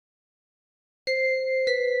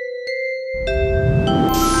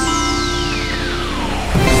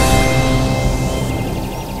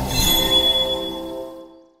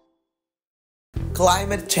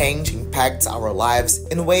Climate change impacts our lives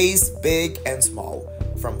in ways big and small,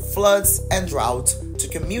 from floods and droughts to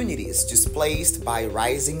communities displaced by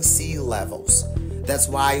rising sea levels. That's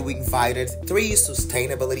why we invited three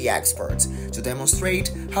sustainability experts to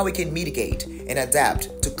demonstrate how we can mitigate and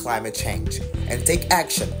adapt to climate change and take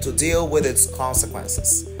action to deal with its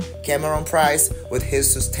consequences. Cameron Price, with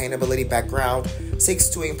his sustainability background, seeks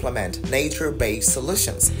to implement nature-based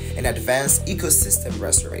solutions and advance ecosystem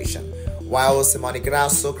restoration, while Simone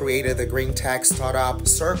Grasso created the green tech startup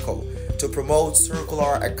Cyrkl to promote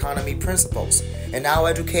circular economy principles and now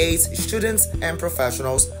educates students and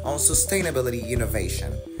professionals on sustainability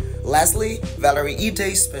innovation. Lastly, Valerie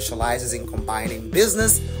Itey specializes in combining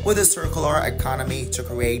business with the circular economy to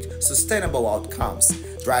create sustainable outcomes,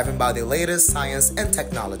 driven by the latest science and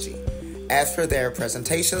technology. After their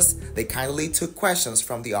presentations, they kindly took questions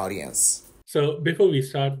from the audience. So before we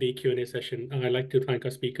start the Q&A session, I'd like to thank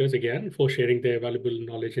our speakers again for sharing their valuable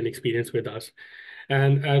knowledge and experience with us.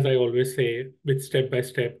 And as I always say, with step by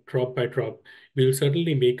step, drop by drop, we'll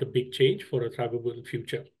certainly make a big change for a thrivable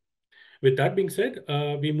future. With that being said,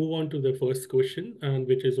 we move on to the first question, and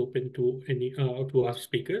which is open to to our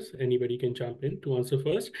speakers. Anybody can jump in to answer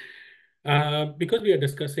first. Because we are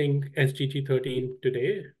discussing SDG 13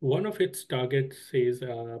 today, one of its target is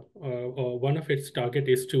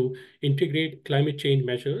to integrate climate change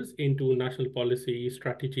measures into national policy,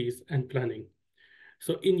 strategies, and planning.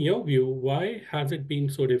 So in your view, why has it been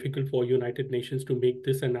so difficult for United Nations to make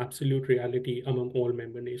this an absolute reality among all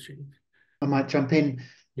member nations? I might jump in.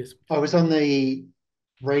 Yes. I was on the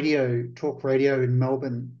talk radio in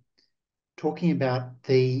Melbourne, talking about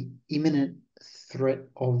the imminent threat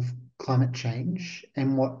of climate change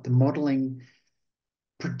and what the modelling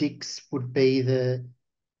predicts would be the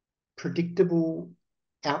predictable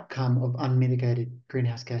outcome of unmitigated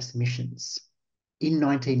greenhouse gas emissions in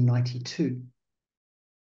 1992,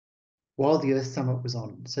 while the Earth Summit was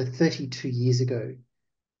on, so 32 years ago.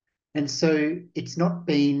 And so it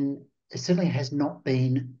certainly has not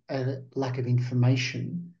been a lack of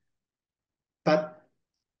information,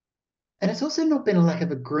 and it's also not been a lack of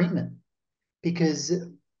agreement, because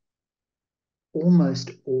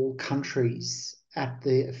almost all countries at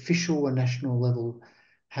the official and national level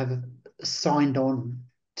have signed on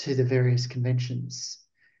to the various conventions.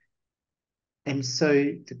 And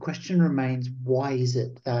so the question remains, why is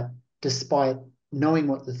it that despite knowing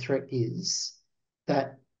what the threat is,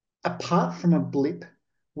 that apart from a blip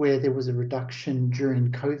where there was a reduction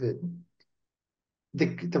during COVID,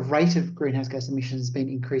 the rate of greenhouse gas emissions has been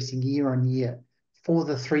increasing year on year for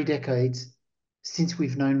the 3 decades since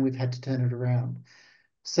we've known we've had to turn it around.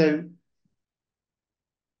 So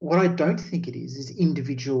what I don't think it is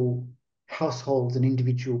individual households and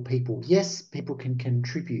individual people. Yes, people can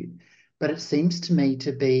contribute, but it seems to me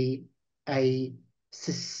to be a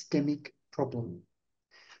systemic problem.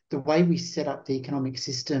 The way we set up the economic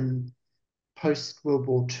system post-World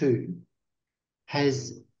War II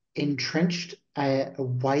has entrenched a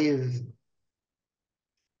way of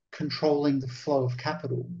controlling the flow of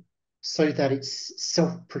capital so that it's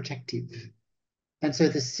self-protective. And so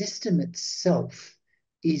the system itself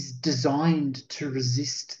is designed to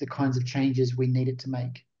resist the kinds of changes we need it to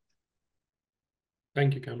make.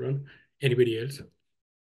 Thank you, Cameron. Anybody else?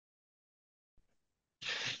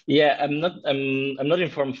 Yeah, I'm not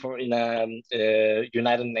informed in a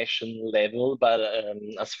United Nations level, but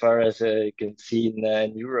as far as you can see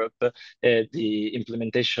in Europe, the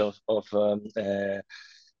implementation of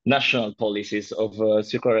national policies of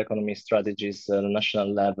circular economy strategies at a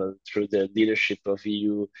national level through the leadership of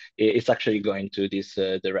EU is actually going to this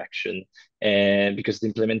direction, because the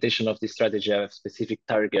implementation of this strategy have specific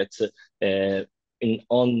targets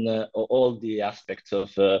on all the aspects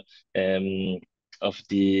of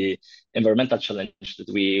the environmental challenge that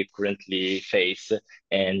we currently face,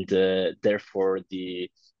 and therefore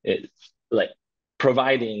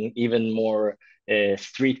providing even more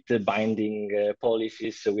strict binding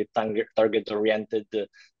policies with target-oriented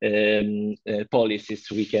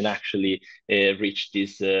policies, we can actually reach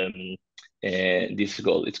this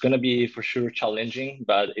goal. It's going to be for sure challenging,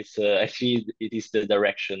 but I see it is the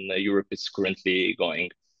direction Europe is currently going.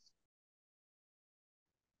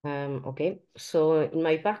 Okay, so in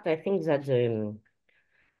my part, I think that the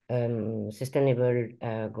sustainable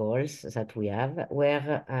goals that we have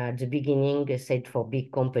were at the beginning set for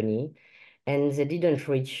big company, and they didn't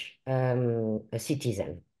reach a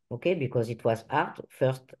citizen, okay, because it was hard.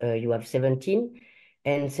 First, you have 17,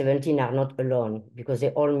 and 17 are not alone because they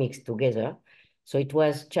all mixed together. So it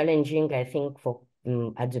was challenging, I think, for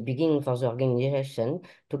at the beginning for the organization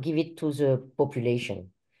to give it to the population.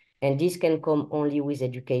 And this can come only with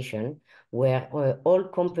education, where all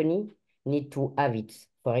companies need to have it.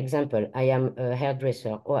 For example, I am a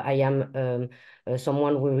hairdresser, or I am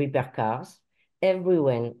someone who repair cars.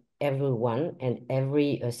 Everyone and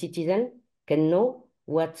every citizen can know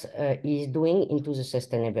what he is doing into the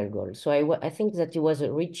sustainable goal. So I think that it was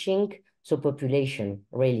reaching the population,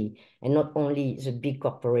 really, and not only the big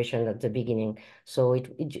corporation at the beginning. So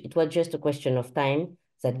it was just a question of time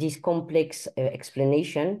that this complex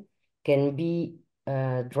explanation can be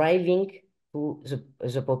driving to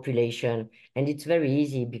the population. And it's very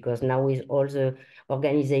easy because now with all the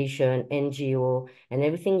organization, NGO, and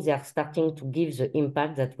everything, they are starting to give the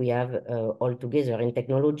impact that we have all together. In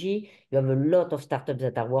technology, you have a lot of startups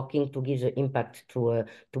that are working to give the impact to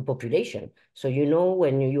population. So you know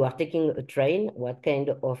when you are taking a train, what kind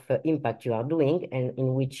of impact you are doing and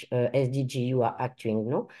in which SDG you are acting,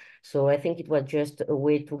 no? So I think it was just a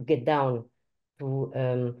way to get down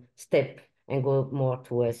to step and go more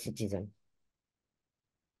to a citizen.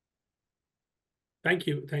 Thank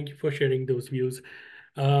you. Thank you for sharing those views.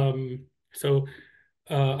 So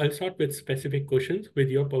I'll start with specific questions. With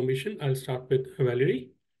your permission, I'll start with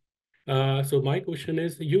Valerie. So my question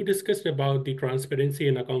is, you discussed about the transparency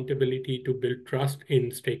and accountability to build trust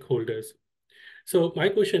in stakeholders. So my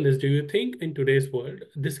question is, do you think in today's world,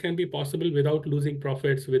 this can be possible without losing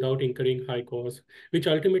profits, without incurring high costs, which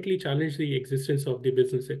ultimately challenge the existence of the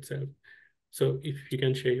business itself? So if you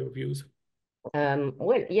can share your views.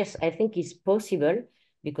 Well, yes, I think it's possible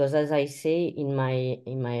because, as I say in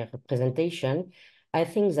my presentation, I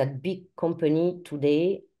think that big company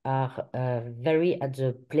today are very at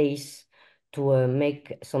the place to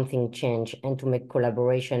make something change and to make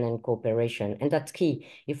collaboration and cooperation, and that's key.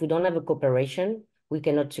 If we don't have a cooperation, we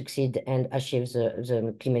cannot succeed and achieve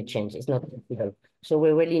the climate change. It's not possible. So we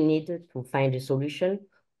really need to find a solution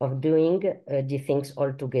of doing the things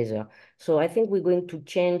all together. So I think we're going to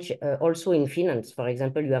change also in finance. For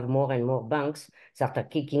example, you have more and more banks that are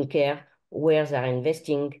taking care where they're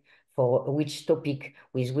investing for which topic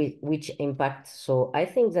with which impact. So I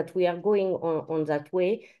think that we are going on that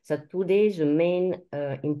way, that today the main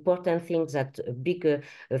important thing that a big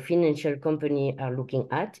financial company are looking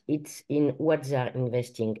at, it's in what they're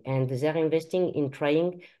investing. And they're investing in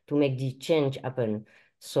trying to make this change happen.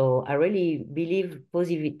 So I really believe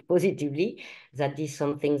positively that this is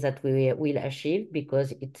something that we will achieve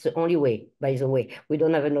because it's the only way, by the way. We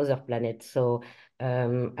don't have another planet. So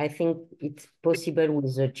I think it's possible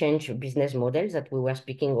with the change business models that we were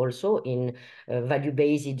speaking also in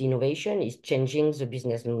value-based innovation is changing the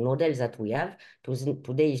business models that we have.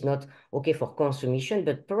 Today is not okay for consumption,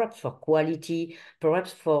 but perhaps for quality,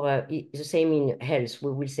 perhaps for the same in health.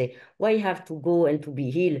 We will say, why have to go and to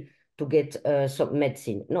be healed to get some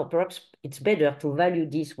medicine? No, perhaps it's better to value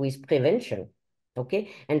this with prevention.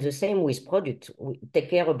 Okay, and the same with product. We take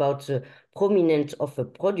care about the prominence of a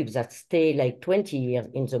product that stay like 20 years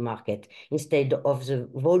in the market instead of the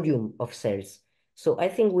volume of sales. So I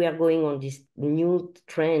think we are going on this new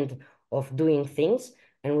trend of doing things,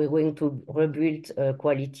 and we're going to rebuild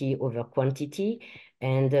quality over quantity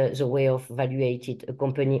and the way of evaluating a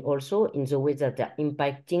company also in the way that they're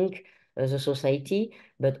impacting the society,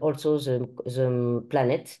 but also the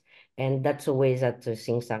planet. And that's a way that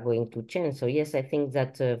things are going to change. So yes, I think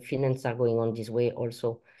that finance are going on this way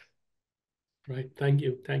also. Right. Thank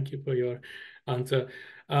you. Thank you for your answer.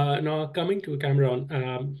 Now, coming to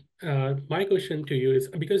Cameron, my question to you is,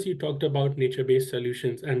 because you talked about nature-based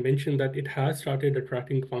solutions and mentioned that it has started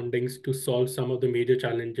attracting fundings to solve some of the major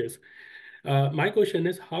challenges. My question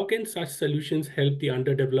is, how can such solutions help the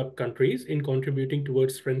underdeveloped countries in contributing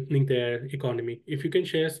towards strengthening their economy? If you can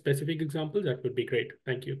share specific examples, that would be great.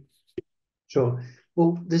 Thank you. Sure.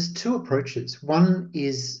 Well, there's two approaches. One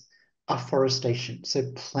is afforestation,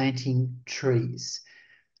 so planting trees.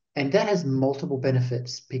 And that has multiple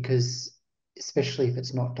benefits because, especially if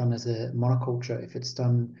it's not done as a monoculture, if it's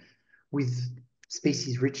done with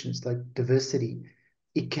species richness, like diversity,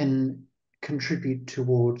 it can contribute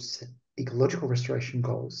towards ecological restoration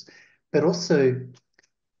goals. But also,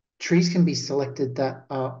 trees can be selected that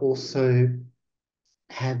are also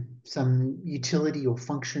have some utility or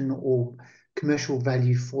function or commercial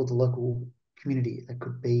value for the local community. That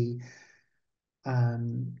could be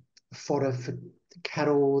fodder for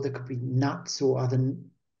cattle, there could be nuts or other,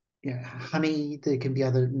 honey, there can be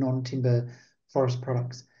other non-timber forest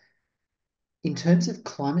products. In terms of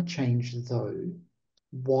climate change, though,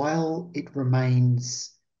 while it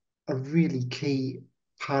remains a really key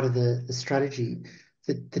part of the strategy,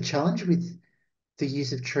 the challenge with the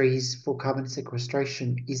use of trees for carbon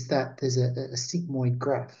sequestration is that there's a sigmoid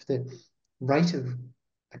graph. The rate of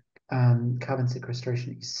carbon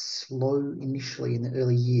sequestration is slow initially in the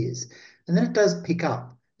early years, and then it does pick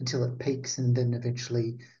up until it peaks, and then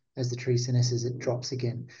eventually, as the tree senesces, it drops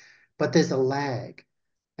again. But there's a lag,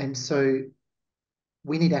 and so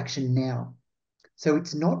we need action now. So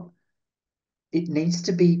it needs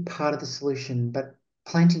to be part of the solution, but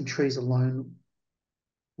planting trees alone,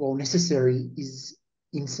 while necessary, is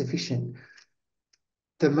insufficient.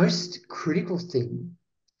 The most critical thing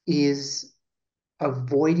is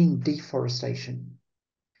avoiding deforestation.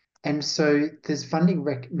 And so there's funding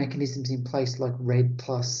mechanisms in place like REDD+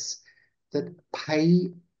 that pay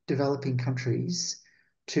developing countries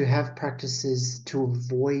to have practices to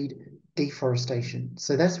avoid deforestation.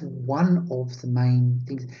 So that's one of the main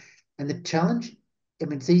things. And the challenge, I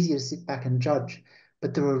mean, it's easier to sit back and judge,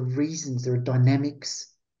 but there are reasons, there are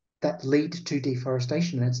dynamics that lead to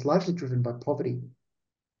deforestation, and it's largely driven by poverty.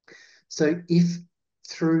 So if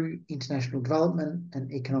through international development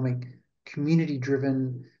and economic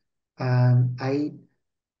community-driven aid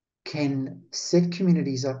can set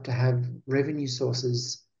communities up to have revenue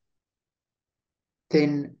sources,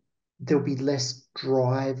 then there'll be less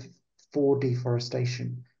drive for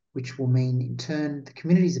deforestation, which will mean in turn the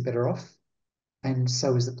communities are better off, and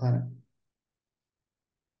so is the planet.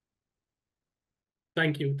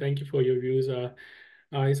 Thank you. Thank you for your views.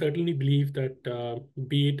 I certainly believe that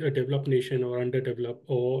be it a developed nation or underdeveloped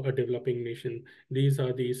or a developing nation, these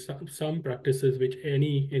are some practices which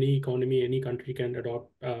any economy, any country can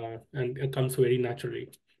adopt, and it comes very naturally.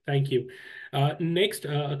 Thank you. Next,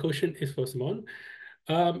 a question is for Simone.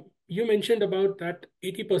 You mentioned about that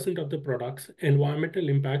 80% of the products' environmental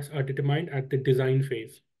impacts are determined at the design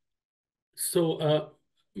phase. So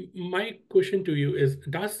my question to you is,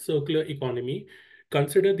 does circular economy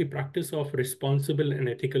consider the practice of responsible and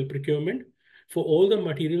ethical procurement for all the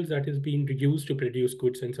materials that is being used to produce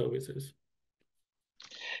goods and services?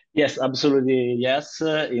 Yes, absolutely. Yes,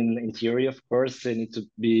 in theory, of course, they need to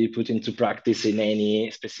be put into practice in any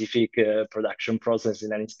specific production process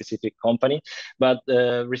in any specific company. But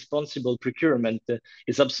responsible procurement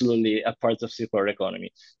is absolutely a part of circular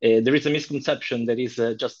economy. There is a misconception that is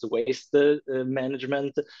just waste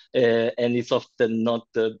management, and it's often not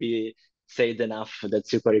be said enough that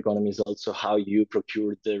circular economy is also how you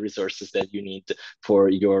procure the resources that you need for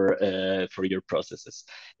your processes.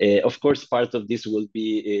 Of course, part of this will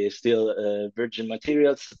be still virgin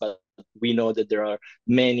materials, but we know that there are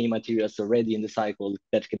many materials already in the cycle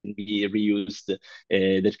that can be reused,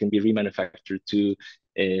 that can be remanufactured to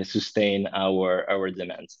sustain our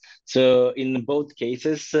demands. So in both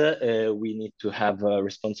cases, we need to have a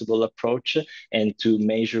responsible approach and to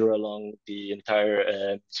measure along the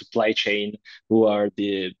entire supply chain who are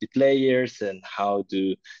the players and how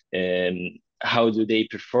do they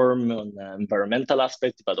perform on an environmental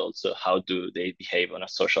aspect, but also how do they behave on a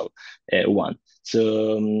social one.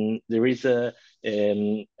 So there is a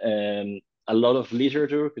lot of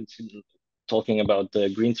literature talking about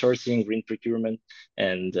green sourcing, green procurement,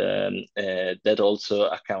 and that also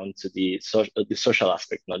accounts the social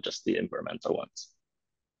aspect, not just the environmental ones.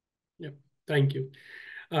 Yeah, thank you.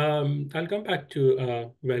 I'll come back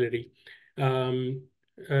to Valerie.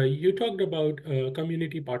 You talked about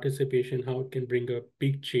community participation, how it can bring a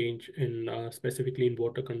big change in specifically in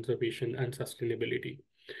water conservation and sustainability.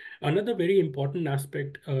 Another very important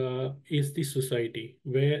aspect is the society,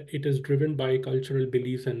 where it is driven by cultural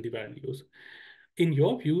beliefs and the values. In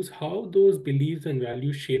your views, how those beliefs and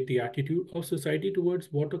values shape the attitude of society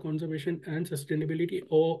towards water conservation and sustainability?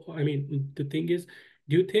 Or, I mean, the thing is,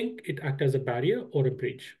 do you think it acts as a barrier or a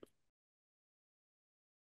bridge?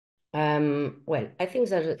 Well, I think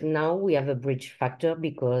that now we have a bridge factor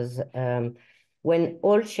because when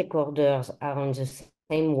all stakeholders are on the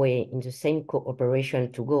same way, in the same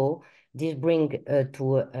cooperation to go, this bring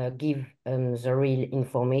to give the real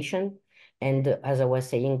information, and as I was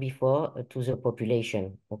saying before, to the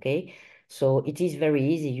population. Okay, so it is very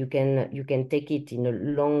easy. You can take it in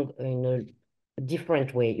a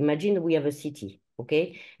different way. Imagine we have a city.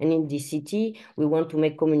 Okay, and in this city, we want to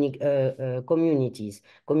make communities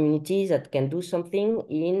that can do something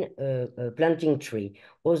in planting tree.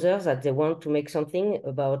 Others that they want to make something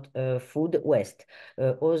about food waste.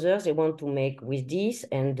 Others they want to make with this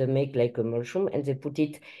and make like a mushroom and they put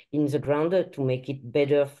it in the ground to make it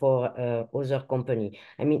better for other company.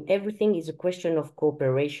 I mean, everything is a question of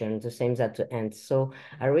cooperation, the same at the end. So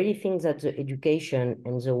I really think that the education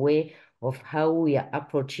and the way of how we are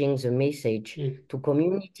approaching the message to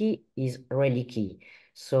community is really key.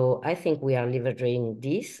 So I think we are leveraging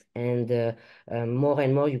this, and more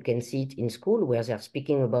and more you can see it in school where they're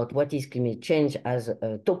speaking about what is climate change as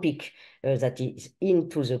a topic that is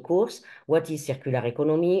into the course, what is circular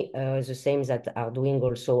economy, the same that are doing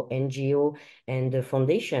also NGO and the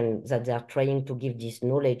foundation that they are trying to give this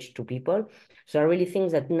knowledge to people. So I really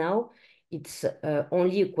think that now it's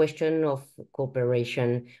only a question of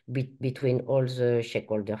cooperation between all the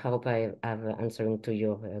stakeholders. I hope I have answering to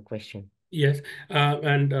your question. Yes,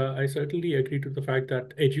 and I certainly agree to the fact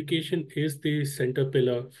that education is the center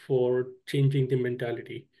pillar for changing the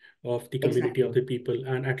mentality of the community, of the people,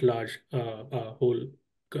 and at large, whole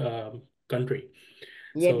country.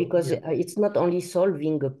 Yeah, So, because yeah. It's not only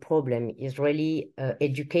solving a problem, it's really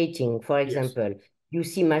educating. For Yes. example, you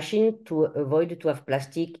see machine to avoid to have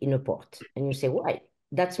plastic in a port, and you say, why?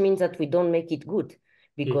 That means that we don't make it good.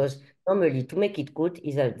 Because normally to make it good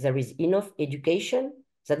is that there is enough education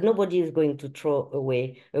that nobody is going to throw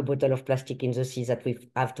away a bottle of plastic in the sea, that we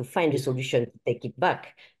have to find a solution to take it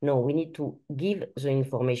back. No, we need to give the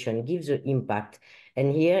information, give the impact.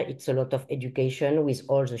 And here it's a lot of education with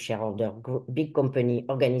all the shareholder, big company,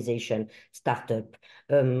 organization, startup,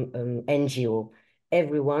 NGO,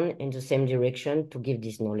 everyone in the same direction to give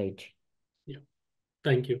this knowledge. Yeah,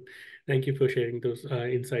 thank you. Thank you for sharing those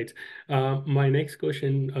insights. My next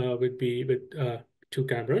question would be to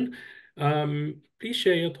Cameron. Please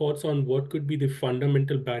share your thoughts on what could be the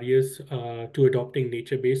fundamental barriers to adopting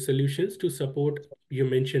nature-based solutions to support. You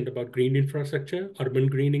mentioned about green infrastructure, urban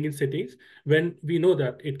greening in cities, when we know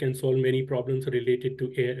that it can solve many problems related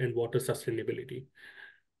to air and water sustainability.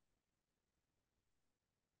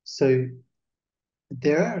 So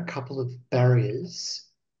there are a couple of barriers.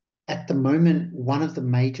 At the moment, one of the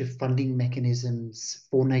major funding mechanisms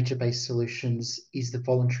for nature-based solutions is the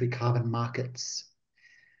voluntary carbon markets.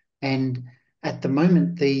 And at the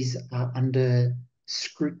moment, these are under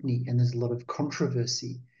scrutiny and there's a lot of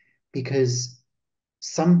controversy because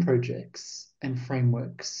some projects and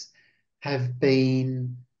frameworks have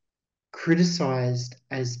been criticized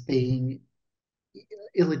as being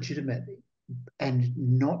illegitimate and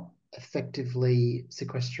not effectively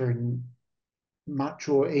sequestering much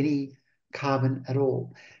or any carbon at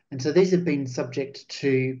all. And so these have been subject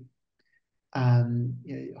to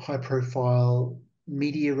high profile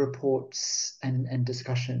media reports and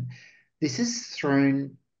discussion. This has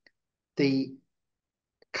thrown the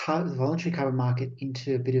voluntary carbon market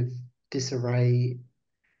into a bit of disarray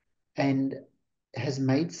and has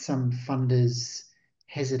made some funders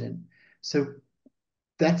hesitant. So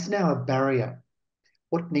that's now a barrier.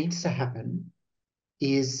 What needs to happen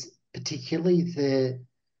is particularly the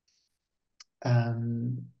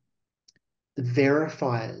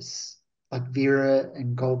verifiers like Vera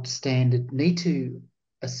and Gold Standard need to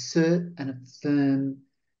assert and affirm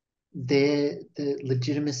the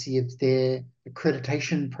legitimacy of their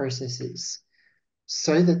accreditation processes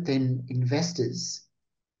so that then investors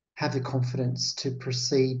have the confidence to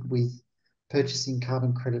proceed with purchasing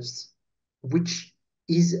carbon credits, which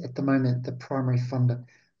is at the moment the primary funder.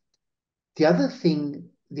 The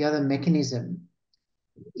other mechanism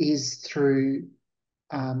is through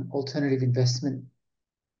alternative investment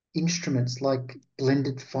instruments like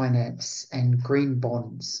blended finance and green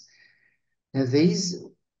bonds. Now, these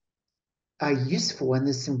are useful and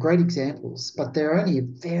there's some great examples, but they're only a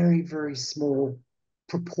very, very small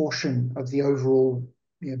proportion of the overall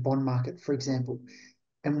bond market, for example.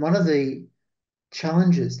 And one of the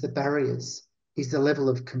challenges, the barriers, is the level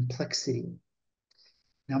of complexity.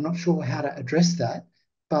 Now, I'm not sure how to address that,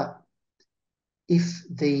 but if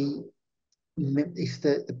the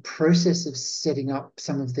process of setting up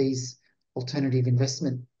some of these alternative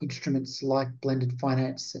investment instruments like blended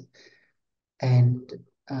finance and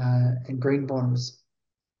green bonds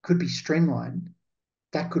could be streamlined,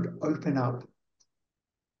 that could open up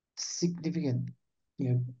significant,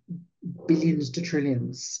 billions to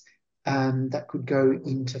trillions that could go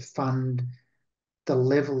into fund the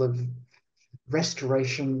level of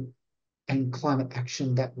restoration and climate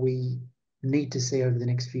action that we need to see over the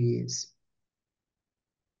next few years.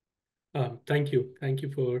 Thank you. Thank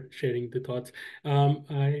you for sharing the thoughts.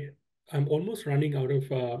 I'm almost running out of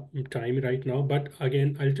time right now, but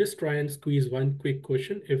again, I'll just try and squeeze one quick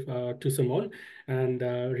question to Simone and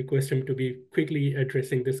request him to be quickly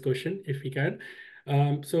addressing this question if he can.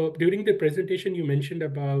 So during the presentation, you mentioned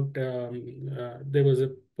about there was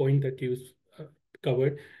a point that you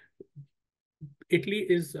covered. Italy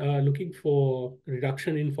is looking for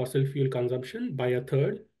reduction in fossil fuel consumption by a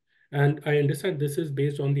third. And I understand this is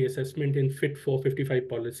based on the assessment in Fit for 55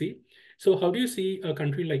 policy. So how do you see a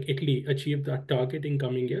country like Italy achieve that target in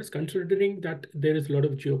coming years, considering that there is a lot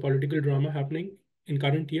of geopolitical drama happening in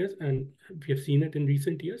current years, and we have seen it in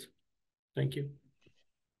recent years? Thank you.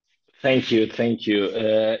 Thank you, thank you.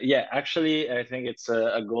 Yeah, actually, I think it's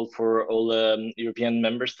a goal for all European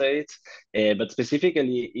member states, but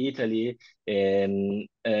specifically Italy is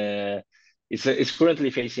currently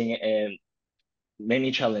facing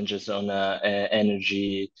many challenges on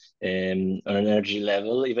energy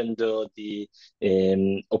level, even though the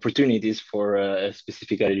opportunities for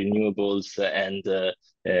specifically renewables and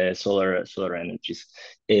solar energies.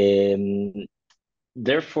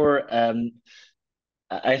 Therefore,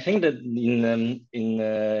 I think that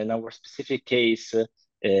in our specific case,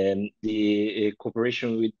 the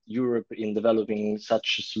cooperation with Europe in developing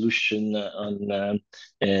such a solution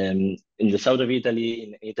in the south of Italy,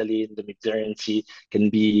 in Italy, in the Mediterranean Sea, can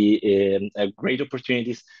be a great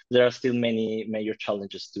opportunities. There are still many major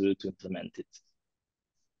challenges to implement it.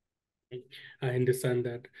 I understand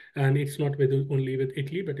that. And it's not only with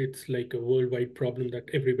Italy, but it's like a worldwide problem that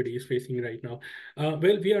everybody is facing right now.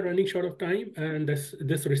 Well, we are running short of time, and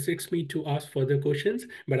this restricts me to ask further questions,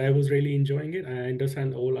 but I was really enjoying it. I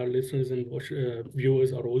understand all our listeners and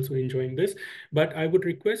viewers are also enjoying this, but I would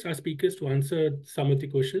request our speakers to answer some of the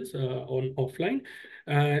questions on offline.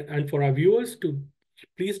 And for our viewers to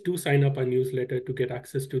please do sign up our newsletter to get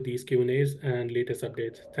access to these Q&As and latest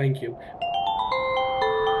updates. Thank you.